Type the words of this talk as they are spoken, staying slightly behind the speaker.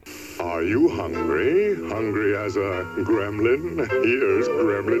Are you hungry? Hungry as a gremlin? Here's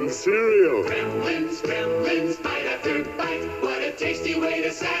Gremlin cereal. Gremlins, bite after bite. What a tasty way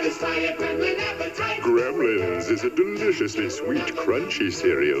to satisfy a gremlin appetite. Gremlins is a deliciously sweet, crunchy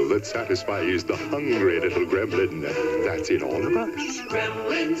cereal that satisfies the hungry little gremlin that's in all of us.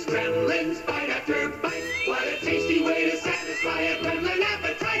 Gremlins, bite after bite. What a tasty way to satisfy a gremlin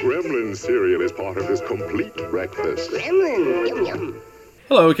appetite. Gremlin cereal is part of this complete breakfast. Gremlin, yum yum.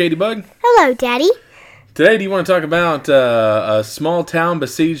 Hello, Katie Bug. Hello, Daddy. Today, do you want to talk about a small town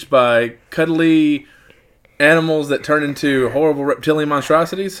besieged by cuddly animals that turn into horrible reptilian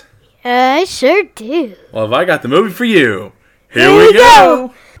monstrosities? I sure do. Well, have I got the movie for you? Here we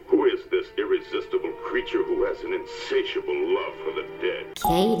go! Who is this irresistible creature who has an insatiable love for the dead?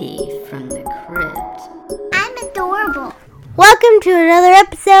 Katie from the Crypt. I'm adorable. Welcome to another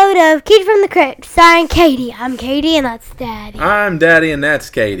episode of Katie from the Crypt, starring Katie. I'm Katie, and that's Daddy. I'm Daddy, and that's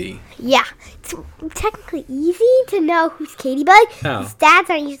Katie. Yeah, it's technically easy to know who's Katie Bug. How? His dads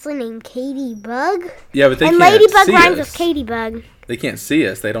aren't usually named Katie Bug. Yeah, but they And can't Ladybug see rhymes us. with Katie Bug. They can't see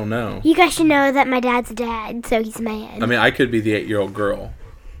us. They don't know. You guys should know that my dad's a dad, so he's mad. I mean, I could be the 8-year-old girl.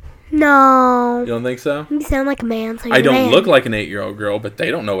 No. You don't think so? You sound like a man, so you're I a don't man. look like an 8-year-old girl, but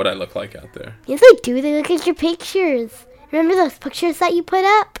they don't know what I look like out there. Yes, they do. They look at your pictures. Remember those pictures that you put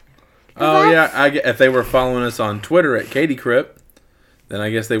up? Oh, yeah. If they were following us on Twitter at Katie Crypt, then I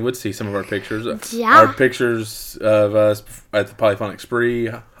guess they would see some of our pictures. Yeah. Our pictures of us at the Polyphonic Spree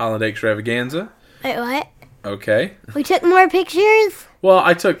Holiday Extravaganza. Wait, what? Okay. We took more pictures? Well,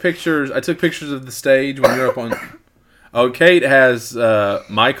 I took pictures of the stage when you're up on... Oh, Kate has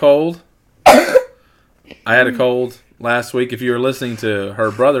my cold. I had a cold last week. If you were listening to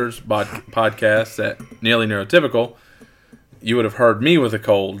her brother's podcast at Nearly Neurotypical, you would have heard me with a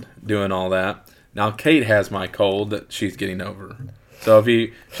cold doing all that. Now Kate has my cold that she's getting over. So if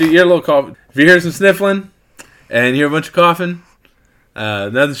you hear a little cough, if you hear some sniffling and you hear a bunch of coughing,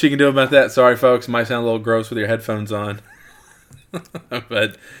 nothing she can do about that. Sorry, folks. It might sound a little gross with your headphones on,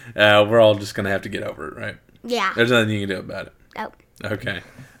 but we're all just gonna have to get over it, right? Yeah. There's nothing you can do about it. Oh. Okay.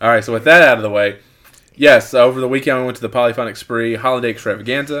 All right. So with that out of the way, yes, over the weekend we went to the Polyphonic Spree Holiday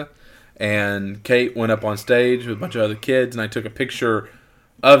Extravaganza. And Kate went up on stage with a bunch of other kids, and I took a picture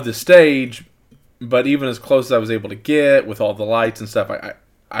of the stage. But even as close as I was able to get with all the lights and stuff,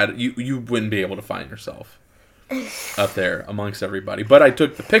 you wouldn't be able to find yourself up there amongst everybody. But I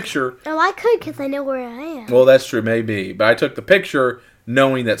took the picture. Oh, I could because I know where I am. Well, that's true, maybe. But I took the picture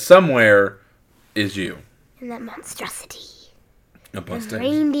knowing that somewhere is you And that monstrosity. up on And stage.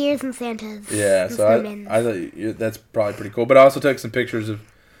 reindeers and Santas. Yeah, and so snowmen. I thought that's probably pretty cool. But I also took some pictures of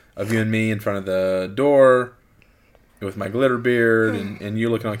you and me in front of the door with my glitter beard and you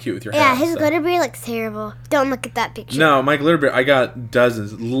looking all cute with your Yeah, hat. his so. glitter beard looks terrible. Don't look at that picture. No, my glitter beard, I got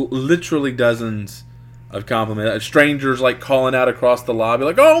dozens, literally dozens of compliments. Strangers like calling out across the lobby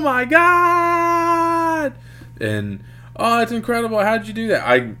like, "Oh my God!" And, "Oh, it's incredible. How'd you do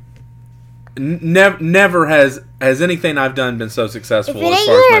that?" Never has anything I've done been so successful If an as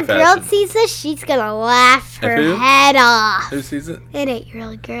far as my 8-year-old girl fashion. sees this, she's gonna laugh her who? head off. Who sees it? An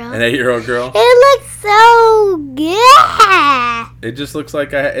 8-year-old girl. An 8-year-old girl. It looks so good. It just looks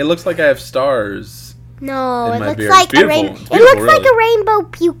like I have stars. No, In it my looks beard. like It's beautiful. a It's it beautiful, looks like really. a rainbow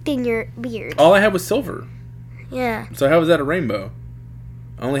puked in your beard. All I had was silver. Yeah. So how was that a rainbow?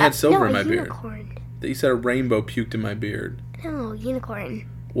 I only had silver no, in my a beard. unicorn. You said a rainbow puked in my beard. No, unicorn.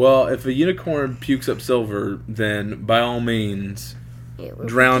 Well, if a unicorn pukes up silver, then by all means, It would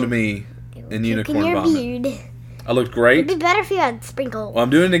drown puke- me it would in puke unicorn in your vomit. beard. I looked It'd great. be better if you had sprinkles. Well, I'm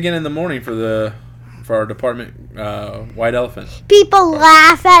doing it again in the morning for our department white elephant. People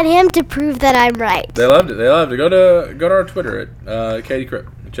laugh at him to prove that I'm right. They loved it. They loved it. Go to our Twitter at Katie Crypt.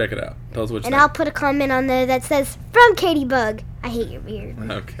 Check it out. Tell us what you And think. I'll put a comment on there that says, "From Katie Bug, I hate your beard."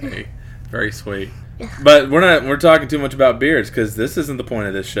 Okay, very sweet. But we're talking too much about beards because this isn't the point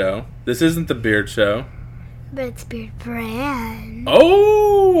of this show. This isn't the beard show. But it's Beard Brand.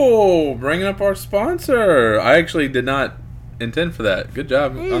 Oh, bringing up our sponsor. I actually did not intend for that. Good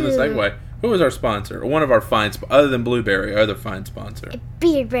job on the segue. Who is our sponsor? One of our fine, other than Blueberry, our other fine sponsor.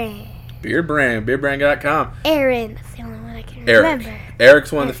 Beard Brand. Beard Brand, beardbrand.com. Aaron. That's the only one I can Eric. remember.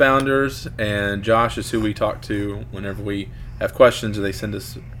 Eric's one of the founders, and Josh is who we talk to whenever we have questions or they send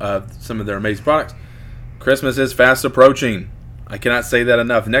us some of their amazing products. Christmas is fast approaching. I cannot say that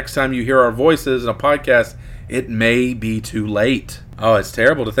enough. Next time you hear our voices in a podcast, it may be too late. Oh, it's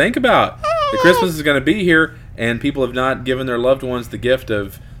terrible to think about. The Christmas is going to be here, and people have not given their loved ones the gift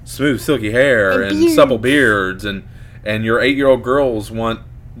of smooth, silky hair And and beards. supple beards, and your 8-year-old girls want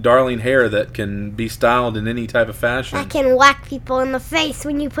darling hair that can be styled in any type of fashion. I can whack people in the face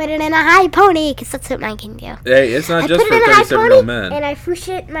when you put it in a high pony, because that's what I can do. Hey, it's not I just put for it in a high 37-year-old pony, men. and I push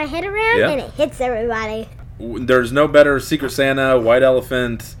it my head around, Yeah. and it hits everybody. There's no better Secret Santa, white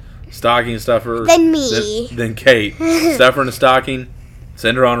elephant, stocking stuffer Than me. than Kate. Stuff her in a stocking,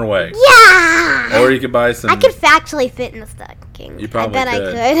 send her on her way. Yeah! Or you could buy some. I could factually fit in the stocking. You probably I bet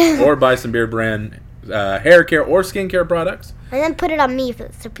could. I could. Or buy some Beard Brand hair care or skincare products. And then put it on me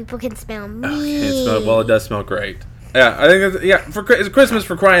so people can smell me. It does smell great. Yeah, I think it's Christmas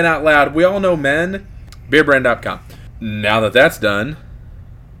for crying out loud. We all know men. Beardbrand.com. Now that that's done,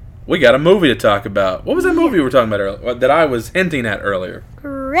 we got a movie to talk about. What was that movie we were talking about earlier? That I was hinting at earlier.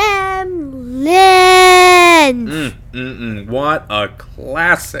 Gremlins. What a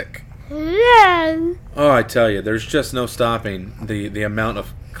classic. Yeah. Oh, I tell you, there's just no stopping the amount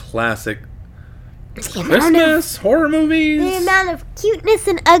of classic Christmas horror movies. The amount of cuteness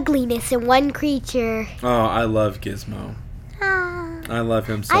and ugliness in one creature. Oh, I love Gizmo. I love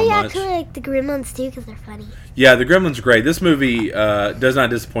him so I much. actually like the Gremlins too because they're funny. Yeah, the Gremlins are great. This movie does not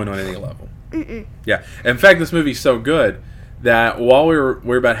disappoint on any level. Yeah, in fact, this movie's so good that while we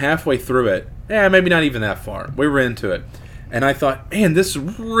were about halfway through it, maybe not even that far, we were into it, and I thought, man, this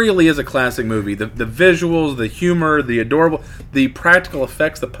really is a classic movie. The visuals, the humor, the adorable, the practical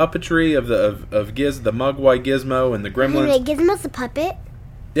effects, the puppetry of the Mugwai Gizmo and the Gremlins. Wait, Gizmo's a puppet?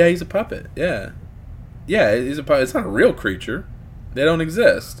 Yeah, he's a puppet. Yeah, he's a puppet. It's not a real creature. They don't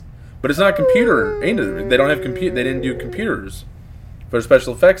exist. But it's not computer. They don't have compute. They didn't do computers for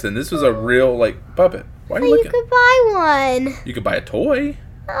special effects. And this was a real puppet. Why are you You looking? could buy one. You could buy a toy.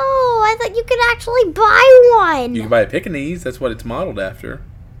 Oh, I thought you could actually buy one. You can buy a Pekingese. That's what it's modeled after.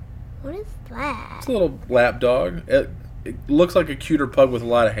 What is that? It's a little lap dog. It looks like a cuter pug with a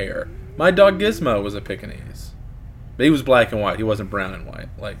lot of hair. My dog Gizmo was a Pekingese. But he was black and white. He wasn't brown and white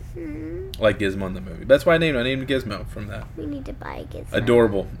like Gizmo in the movie. That's why I named him Gizmo from that. We need to buy a Gizmo.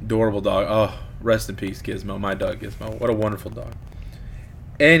 Adorable dog. Oh, rest in peace, Gizmo. My dog Gizmo. What a wonderful dog.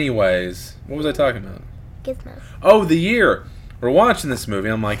 Anyways, what was I talking about? Gizmo. Oh, the year. We're watching this movie.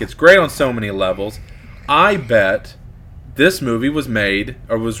 I'm like, it's great on so many levels. I bet this movie was made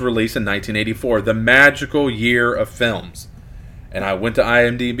or was released in 1984, the magical year of films. And I went to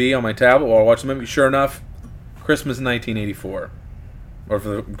IMDb on my tablet while I watched the movie. Sure enough, Christmas 1984. Or for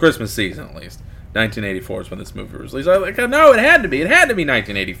the Christmas season, at least. 1984 is when this movie was released. I was like, no, it had to be. It had to be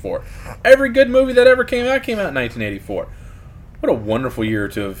 1984. Every good movie that ever came out in 1984. What a wonderful year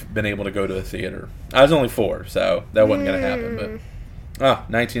to have been able to go to a theater. I was only 4, so that wasn't going to happen. But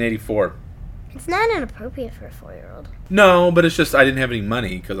 1984. It's not inappropriate for a 4-year-old. No, but it's just I didn't have any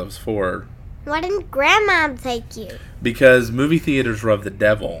money because I was 4. Why didn't Grandma take you? Because movie theaters are of the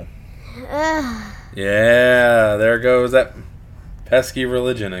devil. Ugh. Yeah, there goes that pesky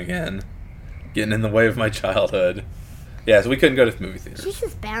religion again. Getting in the way of my childhood. Yeah, so we couldn't go to the movie theaters. She's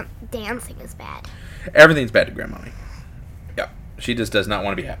just dancing is bad. Everything's bad to Grandmommy. Yeah, she just does not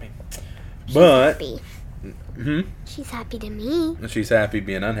want to be happy. She's But happy. She's happy to me. she's happy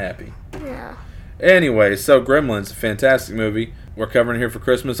being unhappy. No. Anyway, so Gremlins, a fantastic movie. We're covering here for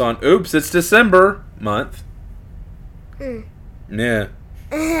Christmas on Oops, It's December month. Yeah.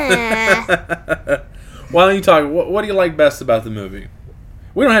 Why don't you talk? What do you like best about the movie?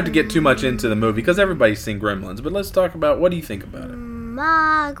 We don't have to get too much into the movie because everybody's seen Gremlins, but let's talk about what do you think about it?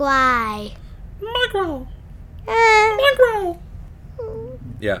 Mogwai. Micro. Micro.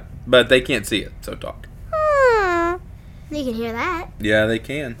 Yeah, but they can't see it, so talk. You can hear that. Yeah, they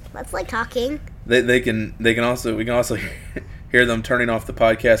can. That's like talking. They can also we can also hear them turning off the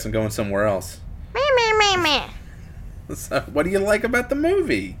podcast and going somewhere else. Meh, meh, meh, meh. So, what do you like about the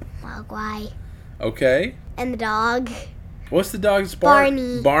movie? Mogwai. Okay. And the dog. What's the dog's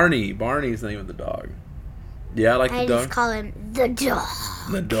Barney. Barney's the name of the dog. Yeah, I like the I dog. just call him the dog.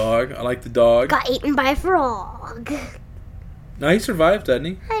 The dog. I like the dog. Got eaten by a frog. No, he survived, doesn't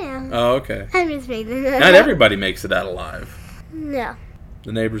he? I know. Oh, okay. I'm just making that. Not everybody makes it out alive. No.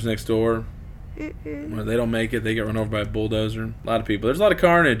 The neighbors next door, well, they don't make it. They get run over by a bulldozer. A lot of people. There's a lot of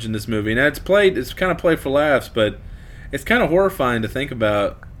carnage in this movie. Now, it's kind of played for laughs, but it's kind of horrifying to think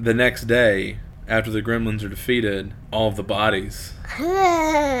about the next day after the Gremlins are defeated, all of the bodies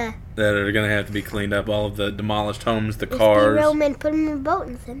that are going to have to be cleaned up, all of the demolished homes, the cars. If Roman, put him in a boat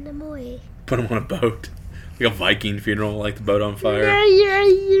and send him away. Put them on a boat. Like a Viking funeral, like the boat on fire.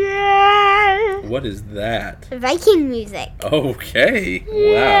 Yeah. What is that? Viking music. Okay.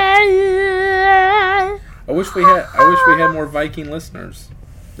 Wow. I wish we had more Viking listeners.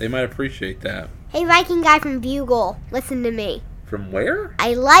 They might appreciate that. Hey, Viking guy from Bugle, listen to me. From where?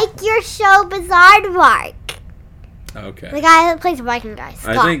 I like your show, Bizarre Bark. Okay. The guy that plays the Viking guy,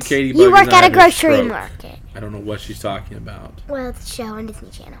 Scott. I think Katie You Buggin' work at a had a grocery stroke. market. I don't know what she's talking about. Well, it's a show on Disney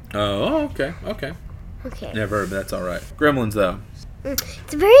Channel. Oh, okay. Okay. Okay. Never heard, but that's all right. Gremlins, though.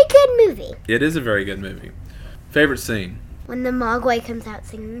 It's a very good movie. It is a very good movie. Favorite scene? When the Mogwai comes out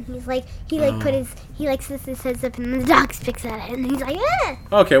singing, he sits his head up and the dog picks at it and he's like, ah!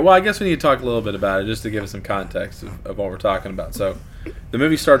 Okay, well, I guess we need to talk a little bit about it just to give us some context of what we're talking about. So, the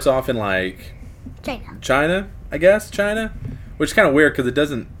movie starts off in, like, China, I guess? China? Which is kind of weird because it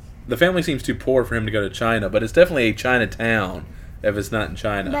doesn't... The family seems too poor for him to go to China, but it's definitely a Chinatown if it's not in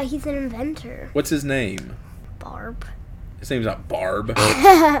China. But he's an inventor. What's his name? Barb. His name's not Barb.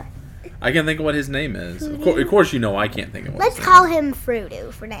 I can't think of what his name is. Of course you know I can't think of what Let's his name call him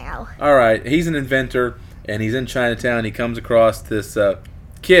Frodo for now. All right, he's an inventor, and he's in Chinatown. He comes across this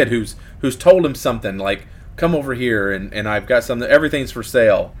kid who's told him something, like, come over here, and I've got something, everything's for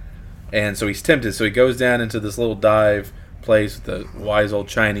sale. And so he's tempted, so he goes down into this little dive place with the wise old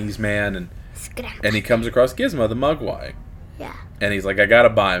Chinese man, and he comes across Gizmo, the Mogwai. Yeah. And he's like, I gotta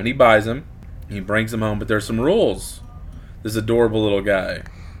buy him. And he buys him, he brings him home, but there's some rules. This adorable little guy.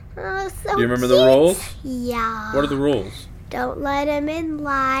 Oh, so Do you remember the cute. rules? Yeah. What are the rules? Don't let him in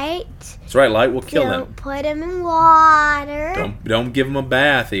light. That's right, light will kill Don't him. put him in water. Don't give him a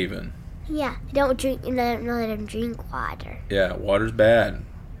bath even. Yeah. Don't let him drink water. Yeah, water's bad.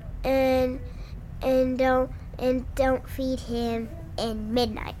 And don't feed him in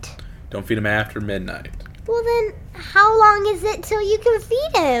midnight. Don't feed him after midnight. Well then, how long is it till you can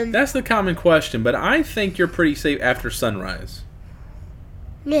feed him? That's the common question, but I think you're pretty safe after sunrise.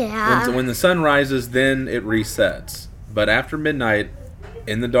 Yeah. When the sun rises, then it resets. But after midnight,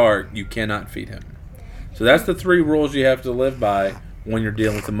 in the dark, you cannot feed him. So that's the 3 rules you have to live by when you're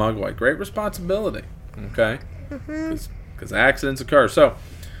dealing with the Mogwai. Great responsibility, okay? Because accidents occur. So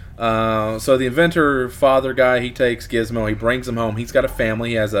the inventor father guy, he takes Gizmo, he brings him home. He's got a family.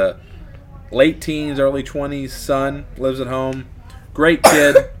 He has a late teens, early 20s son, lives at home. Great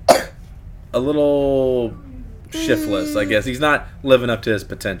kid. A little shiftless, I guess. He's not living up to his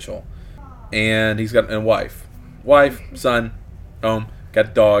potential. And he's got a wife, son, home, got a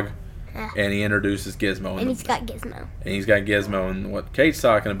dog, and he introduces Gizmo. And he's got Gizmo. And what Kate's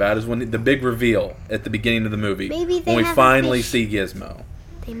talking about is when the big reveal at the beginning of the movie. Maybe they when we have a finally fish. see Gizmo.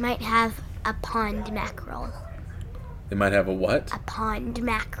 They might have a pond mackerel. They might have a what? A pond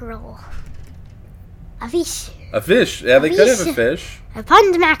mackerel. A fish. A fish. Yeah, they could have a fish. A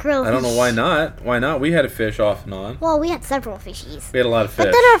pond mackerel. I don't know why not. Why not? We had a fish off and on. Well, we had several fishies. We had a lot of fish.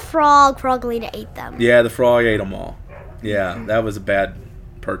 But then our Frogolina ate them. Yeah, the frog ate them all. Yeah, that was a bad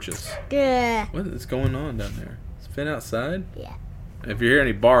purchase. Yeah. What is going on down there? Is Finn outside? Yeah. If you hear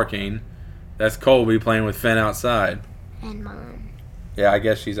any barking, that's Colby playing with Finn outside. And Mom. Yeah, I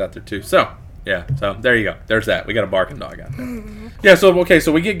guess she's out there too. So there you go. There's that. We got a barking dog out there. Yeah, so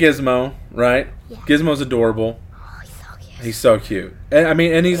we get Gizmo, right? Yeah. Gizmo's adorable. Oh, he's so cute. He's so cute.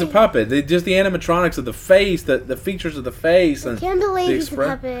 And he's a puppet. Just the animatronics of the face, the features of the face, and can't believe the he's a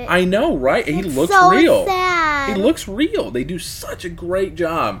puppet. I know, right? He That's looks so real. sad. He looks real. They do such a great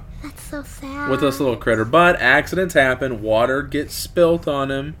job That's so sad. with this little critter. But accidents happen. Water gets spilt on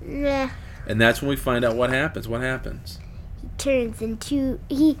him. Nah. And that's when we find out what happens. What happens?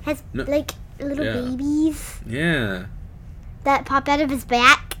 He has like little Yeah. babies Yeah. that pop out of his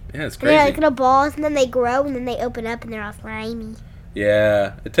back. Yeah, it's And they're crazy. like little balls, and then they grow, and then they open up, and they're all slimy.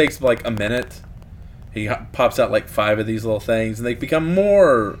 Yeah, it takes like a minute. He pops out like 5 of these little things, and they become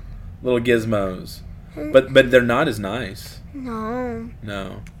more little gizmos. But they're not as nice. No.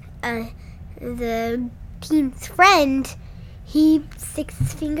 No. The team's friend, he sticks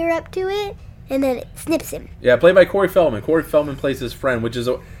his finger up to it, and then it snips him. Yeah, played by Corey Feldman. Corey Feldman plays his friend, which is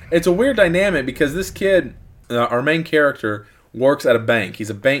it's a weird dynamic because this kid, our main character, works at a bank. He's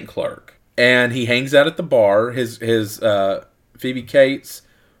a bank clerk, and he hangs out at the bar. His Phoebe Cates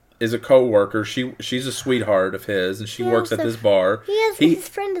is a co-worker. She's a sweetheart of his, and she Yeah, works at so this bar. His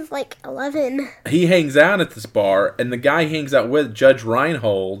friend is like 11. He hangs out at this bar, and the guy he hangs out with, Judge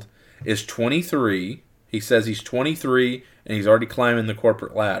Reinhold, is 23. He says he's 23, and he's already climbing the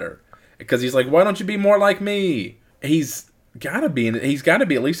corporate ladder. Because he's like, why don't you be more like me? He's got to be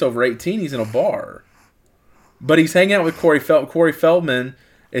at least over 18. He's in a bar. But he's hanging out with Corey Feldman. Corey Feldman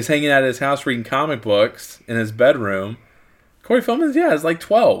is hanging out at his house reading comic books in his bedroom. Corey Feldman, is like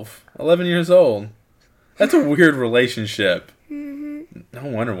 12, 11 years old. That's a weird relationship. Mm-hmm. No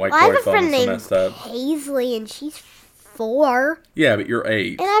wonder why Well, I Corey have a friend Feldman's so named messed up. Paisley, and she's 4. Yeah, but you're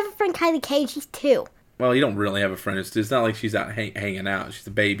 8. And I have a friend Kylie K, and she's 2. Well, you don't really have a friend. It's not like she's out hanging out. She's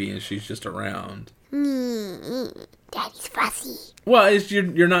a baby and she's just around. Daddy's fussy. Well,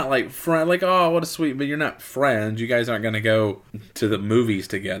 you're not like friend, like, oh, what a sweet, but you're not friends. You guys aren't gonna go to the movies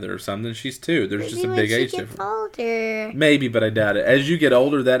together or something. She's 2. There's just a Maybe big when age she gets difference. older. Maybe, but I doubt it. As you get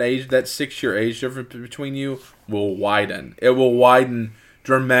older, that 6-year age difference between you will widen. It will widen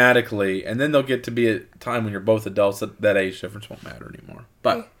dramatically, and then there'll get to be a time when you're both adults that age difference won't matter anymore.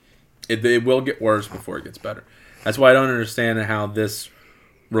 But it will get worse before it gets better. That's why I don't understand how this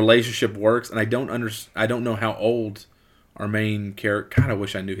relationship works, and I don't know how old our main character. God, I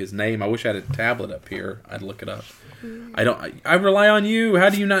wish I knew his name. I wish I had a tablet up here. I'd look it up. I rely on you. How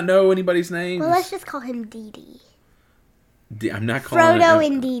do you not know anybody's names? Well, let's just call him Dee Dee. I'm not calling Frodo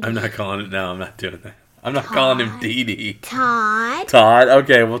it. and Dee Dee. I'm not calling it. No, I'm not doing that. I'm not calling him Dee Dee. Todd. Todd.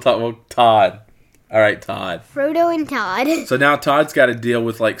 Okay, we'll talk. Well, Todd. All right, Todd. Frodo and Todd. So now Todd's got to deal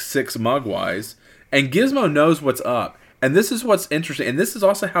with like 6 Mugwais, and Gizmo knows what's up. And this is what's interesting, and this is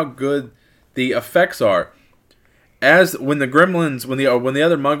also how good the effects are. As when the gremlins, when the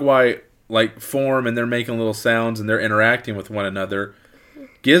other Mugwai like form and they're making little sounds and they're interacting with one another,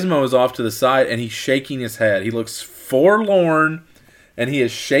 Gizmo is off to the side and he's shaking his head. He looks forlorn and he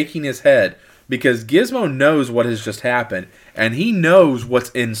is shaking his head because Gizmo knows what has just happened and he knows what's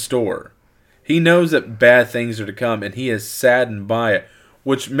in store. He knows that bad things are to come and he is saddened by it,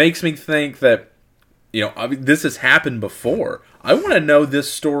 which makes me think that, this has happened before. I want to know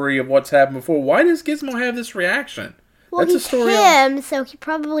this story of what's happened before. Why does Gizmo have this reaction? Well, That's a he's story. him, so he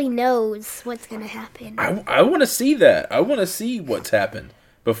probably knows what's going to happen. I want to see that. I want to see what's happened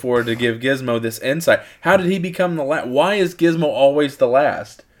before to give Gizmo this insight. How did he become the last? Why is Gizmo always the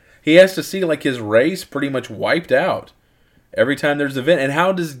last? He has to see like his race pretty much wiped out every time there's an event. And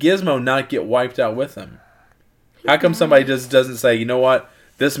how does Gizmo not get wiped out with him? How come somebody just doesn't say, you know what?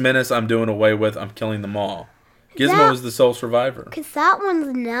 This menace I'm doing away with. I'm killing them all. Gizmo is the sole survivor. Because that one's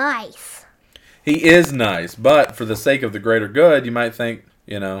nice. He is nice, but for the sake of the greater good, you might think,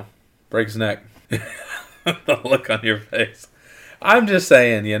 break his neck. The look on your face. I'm just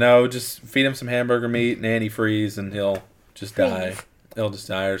saying, just feed him some hamburger meat and antifreeze and he'll just die. He'll just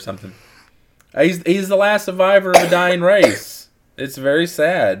die or something. He's the last survivor of a dying race. It's very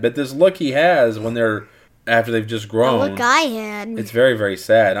sad, but this look he has when they're after they've just grown. The look I had. It's very, very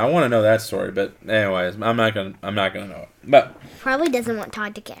sad. I want to know that story, but anyways, I'm not gonna know it. But Probably doesn't want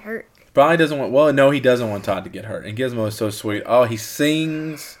Todd to get hurt. probably doesn't want. Well, no, he doesn't want Todd to get hurt. And Gizmo is so sweet. Oh, he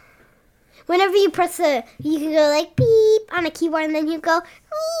sings. Whenever you press you can go like beep on a keyboard and then you go.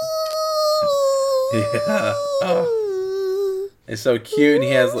 Yeah. Oh, it's so cute, and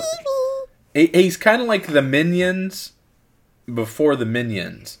he has. He's kind of like the Minions before the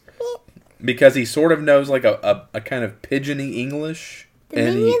Minions. Because he sort of knows like a kind of pigeony English. The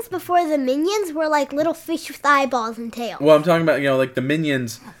Minions before the Minions were like little fish with eyeballs and tails. Well, I'm talking about, like the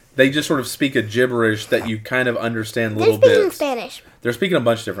Minions, they just sort of speak a gibberish that you kind of understand They're little speaking bits. Spanish. They're speaking a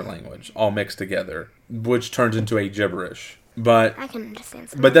bunch of different language, all mixed together, which turns into a gibberish. But I can understand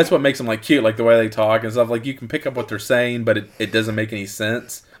some. that's what makes them like cute, like the way they talk and stuff. Like you can pick up what they're saying, but it doesn't make any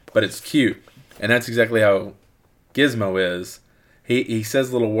sense. But it's cute. And that's exactly how Gizmo is. He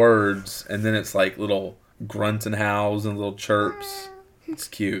says little words, and then it's like little grunts and howls and little chirps. It's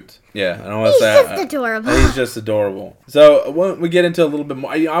cute. Yeah, I don't want to say. He's just adorable. He's just adorable. So when we get into a little bit more,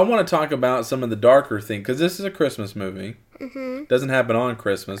 I want to talk about some of the darker things, because this is a Christmas movie. Mm-hmm. Doesn't happen on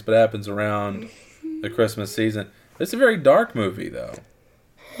Christmas, but happens around the Christmas season. It's a very dark movie, though.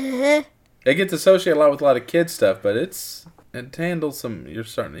 It gets associated a lot with a lot of kid stuff, but it handles some. You're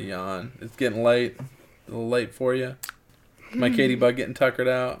starting to yawn. It's getting late. A little late for you. My Katie bug getting tuckered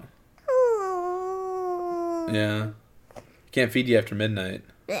out. Yeah. Can't feed you after midnight.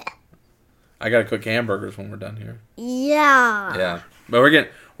 I gotta cook hamburgers when we're done here. Yeah. Yeah. But we're getting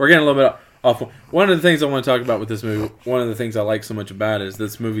a little bit off. One of the things I want to talk about with this movie, one of the things I like so much about it is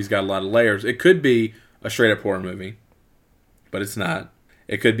this movie's got a lot of layers. It could be a straight up horror movie, but it's not.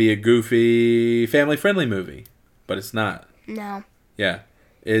 It could be a goofy, family friendly movie, but it's not. No. Yeah.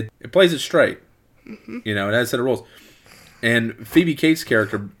 It plays it straight. Mm-hmm. It has a set of rules. And Phoebe Cates'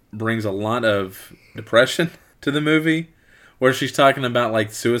 character brings a lot of depression to the movie, where she's talking about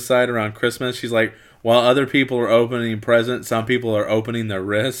like suicide around Christmas. She's like, while other people are opening presents, some people are opening their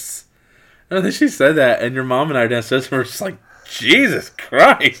wrists. And then she said that, and your mom and I downstairs were just like, Jesus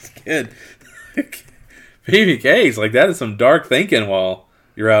Christ, kid. Phoebe Cates, like that is some dark thinking while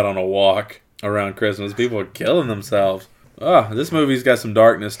you're out on a walk around Christmas. People are killing themselves. Oh, this movie's got some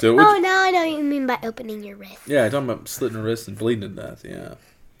darkness to it. Oh, now I know what you mean by opening your wrist. Yeah, talking about slitting her wrists and bleeding to death, yeah.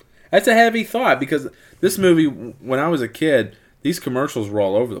 That's a heavy thought, because this movie, when I was a kid, these commercials were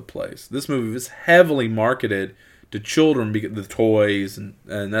all over the place. This movie was heavily marketed to children, the toys and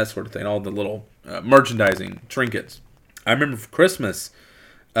that sort of thing, all the little merchandising, trinkets. I remember for Christmas,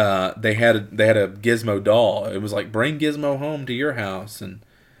 they had a Gizmo doll. It was like, bring Gizmo home to your house, and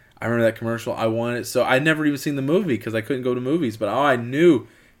I remember that commercial. I wanted it, so I never even seen the movie because I couldn't go to movies. But I knew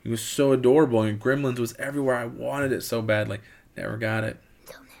he was so adorable, and Gremlins was everywhere. I wanted it so badly. Never got it.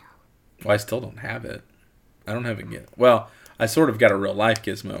 Till now. Well, I still don't have it. I don't have it yet. Well, I sort of got a real life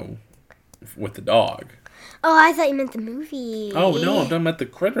Gizmo with the dog. Oh, I thought you meant the movie. Oh no, I'm talking about the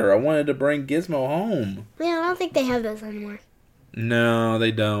critter. I wanted to bring Gizmo home. Yeah, I don't think they have those anymore. No,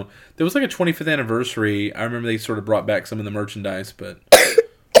 they don't. There was like a 25th anniversary. I remember they sort of brought back some of the merchandise, but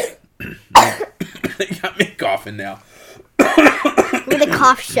they got me coughing now. We're the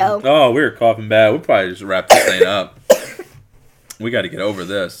cough show. Oh, we were coughing bad. We'll probably just wrap this thing up. We got to get over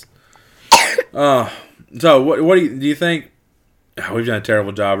this. So what do you think? Oh, we've done a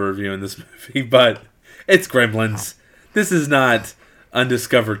terrible job of reviewing this movie, but it's Gremlins. This is not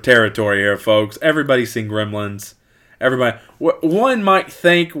undiscovered territory here, folks. Everybody's seen Gremlins. Everybody. One might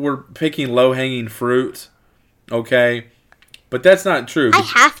think we're picking low-hanging fruit, okay? But that's not true. I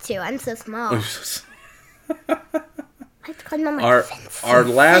have to. I'm so small. I have to climb on my fence. Our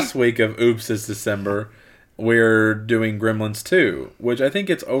last week of Oops is December. We're doing Gremlins 2, which I think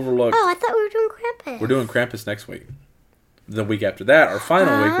it's overlooked. Oh, I thought we were doing Krampus. We're doing Krampus next week. The week after that, our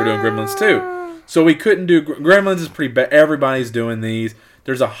final week, we're doing Gremlins 2. So we couldn't do... Gremlins is pretty bad. Everybody's doing these.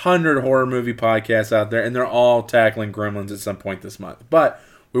 There's 100 horror movie podcasts out there, and they're all tackling Gremlins at some point this month. But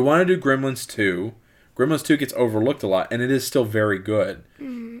we want to do Gremlins 2. Gremlins 2 gets overlooked a lot, and it is still very good.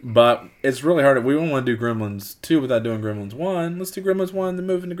 Mm-hmm. But it's really hard. We don't want to do Gremlins 2 without doing Gremlins 1. Let's do Gremlins 1, then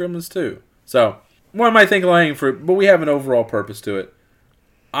move into Gremlins 2. So, one might think low-hanging fruit, but we have an overall purpose to it.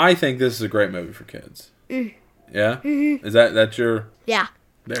 I think this is a great movie for kids. Mm. Yeah? Mm-hmm. Is that your... Yeah.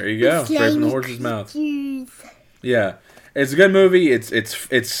 There you go. Straight from the horse's mouth. Yeah. It's a good movie.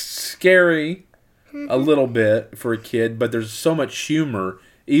 It's scary a little bit for a kid, but there's so much humor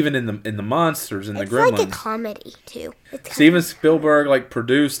even in the monsters and the Gremlins. It's like a comedy too. Steven Spielberg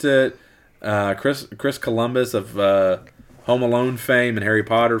produced it. Chris Columbus of Home Alone fame and Harry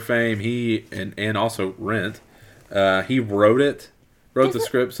Potter fame. He and also Rent. He wrote it. Wrote the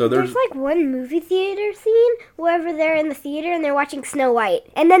script. So there's like one movie theater scene wherever they're in the theater and they're watching Snow White,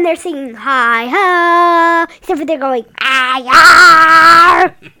 and then they're singing hi ho, except for they're going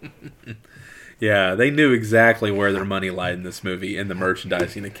ah. Yeah, they knew exactly where their money lied in this movie in the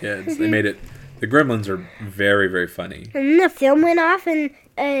merchandising of kids. They made it. The Gremlins are very, very funny. And then the film went off, and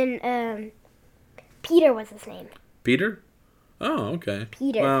Peter was his name. Peter? Oh, okay.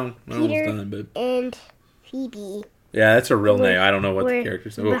 Peter. Well, Peter done, but... and Phoebe. Yeah, that's her real name. I don't know what the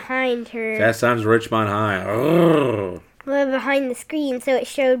character's name is. Behind her. Fast Times at Ridgemont High. Oh. Well, behind the screen, so it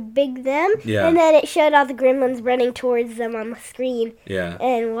showed Big Them. Yeah. And then it showed all the Gremlins running towards them on the screen. Yeah.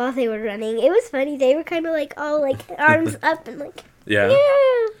 And while they were running, it was funny. They were kind of like all like arms up and like. Yeah. Yeah.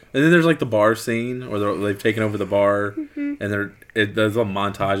 And then there's like the bar scene where they've taken over the bar, and there's a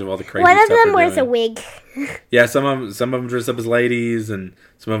montage of all the crazy stuff. One of them wears a wig. Yeah, some of them dress up as ladies, and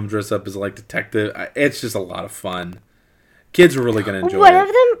some of them dress up as like detective. It's just a lot of fun. Kids are really gonna enjoy One it. of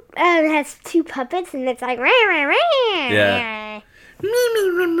them has two puppets, and it's like rah, rah, rah. Yeah.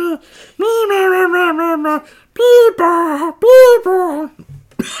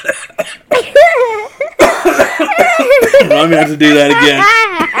 I'm gonna have to do that again.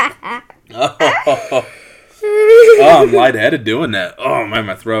 Oh, I'm lightheaded doing that. Oh man,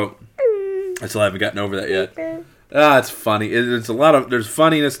 my throat. I still haven't gotten over that yet. It's funny. It's a lot of. There's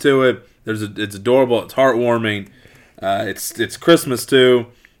funniness to it. It's adorable. It's heartwarming. It's Christmas too.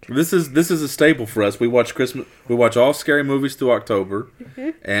 This is a staple for us. We watch Christmas. We watch all scary movies through October,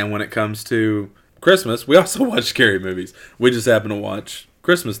 and when it comes to Christmas, we also watch scary movies. We just happen to watch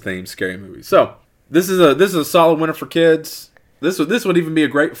Christmas themed scary movies. So this is a solid winner for kids. This would even be a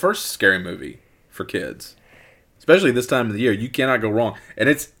great first scary movie for kids, especially this time of the year. You cannot go wrong, and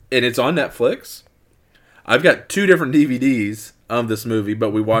it's on Netflix. I've got 2 different DVDs of this movie,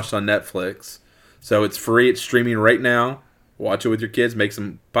 but we watched on Netflix, so it's free. It's streaming right now. Watch it with your kids. Make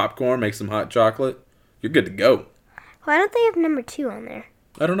some popcorn. Make some hot chocolate. You're good to go. Why don't they have number 2 on there?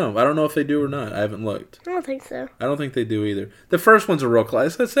 I don't know. I don't know if they do or not. I haven't looked. I don't think so. I don't think they do either. The first one's a real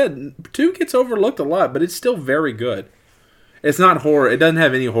classic. As I said, 2 gets overlooked a lot, but it's still very good. It's not horror. It doesn't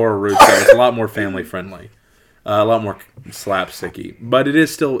have any horror roots. It's a lot more family friendly, a lot more slapsticky. But it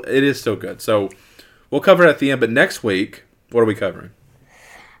is still good. So we'll cover it at the end. But next week, what are we covering?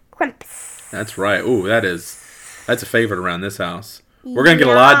 Krampus. That's right. Ooh, that's a favorite around this house. We're gonna get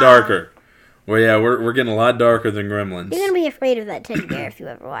a lot darker. Well, yeah, we're getting a lot darker than Gremlins. You're gonna be afraid of that teddy bear if you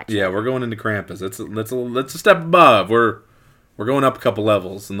ever watch it. Yeah, we're going into Krampus. That's a step above. We're We're going up a couple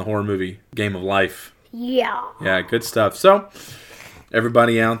levels in the horror movie game of life. Yeah. Yeah, good stuff. So,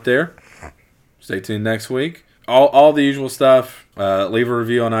 everybody out there, stay tuned next week. All the usual stuff. Leave a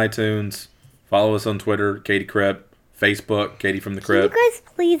review on iTunes. Follow us on Twitter, Katie Crypt. Facebook, Katie from the Can Crypt. you guys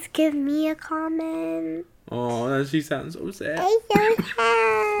please give me a comment? Oh, she sounds so sad. I don't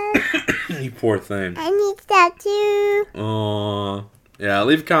have. You poor thing. I need that too. Oh, yeah.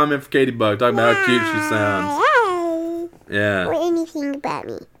 Leave a comment for Katie Bug. Talk about how cute she sounds. Hey. Yeah. Or anything about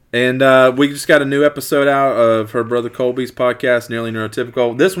me. And we just got a new episode out of her brother Colby's podcast, Nearly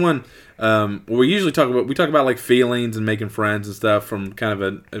Neurotypical. This one, we usually talk about like feelings and making friends and stuff from kind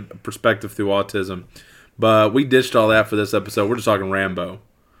of a perspective through autism. But we ditched all that for this episode. We're just talking Rambo.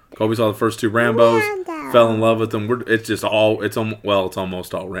 Colby saw the first 2 Rambos, fell in love with them. It's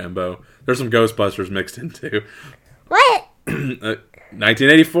almost all Rambo. There's some Ghostbusters mixed in too. What?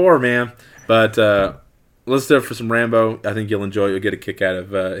 1984, man. But let's do it for some Rambo. I think you'll enjoy it. You'll get a kick out of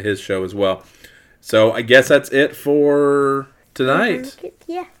his show as well. So I guess that's it for tonight.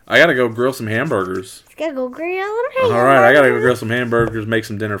 Yeah. I gotta go grill some hamburgers. Let's go grill them hamburgers. All right, I gotta go grill some hamburgers, make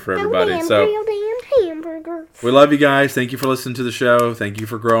some dinner for everybody. So Hamburgers. we love you guys. Thank you for listening to the show. Thank you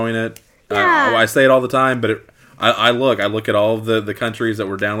for growing it. Yeah. I say it all the time, but I look at all of the countries that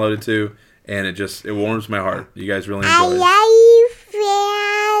we're downloaded to, and it warms my heart. You guys really enjoy I love you,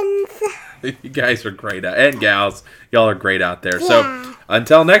 friends. You guys are great and gals. Y'all are great out there. So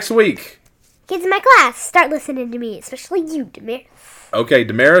until next week. Kids in my class, start listening to me, especially you, Damaris. Okay,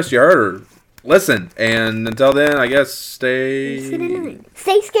 Damaris, you heard her. Listen, and until then, I guess stay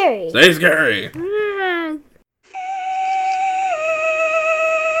Stay scary. scary.